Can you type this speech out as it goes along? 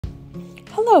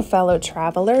Hello, fellow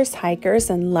travelers, hikers,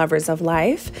 and lovers of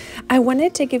life. I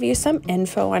wanted to give you some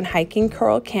info on hiking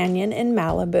Corral Canyon in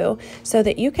Malibu so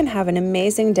that you can have an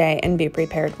amazing day and be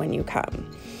prepared when you come.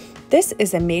 This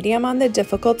is a medium on the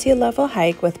difficulty level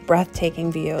hike with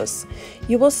breathtaking views.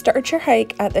 You will start your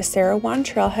hike at the Sarawan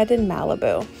Trailhead in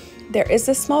Malibu. There is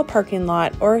a small parking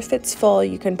lot, or if it's full,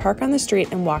 you can park on the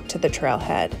street and walk to the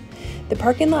trailhead. The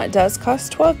parking lot does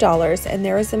cost $12, and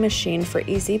there is a machine for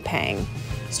easy paying.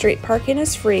 Street parking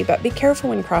is free, but be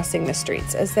careful when crossing the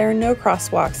streets as there are no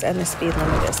crosswalks and the speed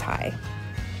limit is high.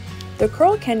 The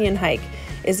Corral Canyon hike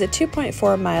is a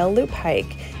 2.4-mile loop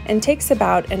hike and takes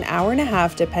about an hour and a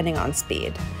half depending on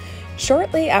speed.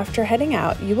 Shortly after heading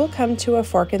out, you will come to a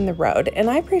fork in the road, and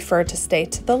I prefer to stay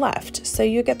to the left so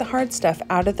you get the hard stuff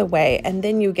out of the way and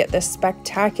then you get this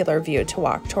spectacular view to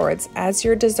walk towards as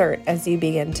your dessert as you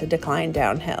begin to decline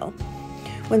downhill.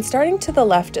 When starting to the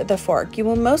left at the fork, you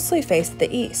will mostly face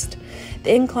the east.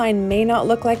 The incline may not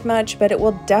look like much, but it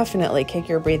will definitely kick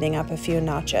your breathing up a few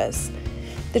notches.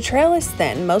 The trail is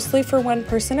thin, mostly for one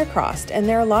person across, and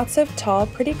there are lots of tall,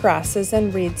 pretty grasses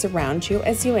and reeds around you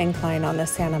as you incline on the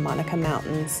Santa Monica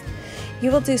Mountains. You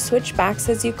will do switchbacks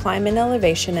as you climb in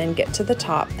elevation and get to the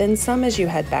top, then some as you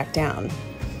head back down.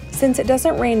 Since it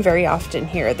doesn't rain very often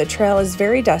here, the trail is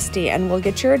very dusty and will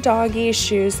get your doggies,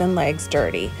 shoes, and legs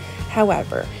dirty.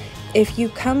 However, if you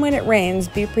come when it rains,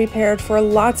 be prepared for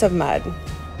lots of mud.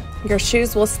 Your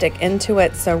shoes will stick into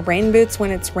it, so rain boots when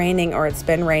it's raining or it's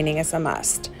been raining is a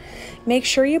must. Make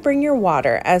sure you bring your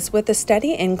water, as with a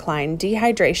steady incline,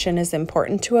 dehydration is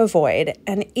important to avoid,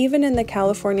 and even in the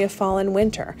California fall and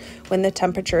winter, when the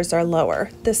temperatures are lower,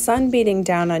 the sun beating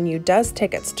down on you does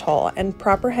take its toll, and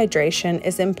proper hydration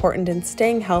is important in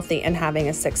staying healthy and having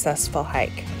a successful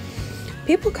hike.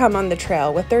 People come on the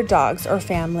trail with their dogs or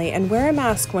family and wear a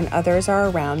mask when others are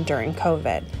around during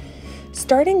COVID.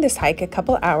 Starting this hike a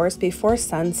couple hours before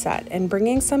sunset and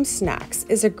bringing some snacks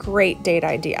is a great date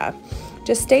idea.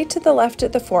 Just stay to the left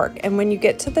at the fork, and when you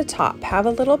get to the top, have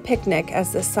a little picnic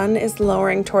as the sun is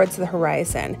lowering towards the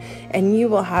horizon, and you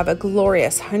will have a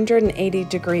glorious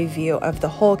 180-degree view of the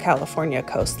whole California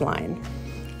coastline.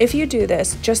 If you do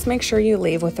this, just make sure you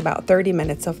leave with about 30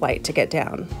 minutes of light to get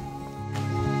down.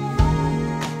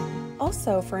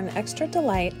 Also, for an extra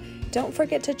delight, don't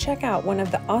forget to check out one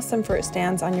of the awesome fruit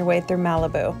stands on your way through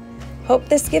Malibu. Hope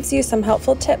this gives you some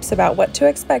helpful tips about what to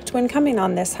expect when coming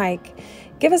on this hike.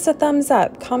 Give us a thumbs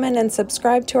up, comment, and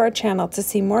subscribe to our channel to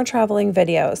see more traveling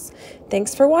videos.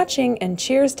 Thanks for watching, and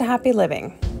cheers to happy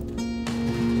living!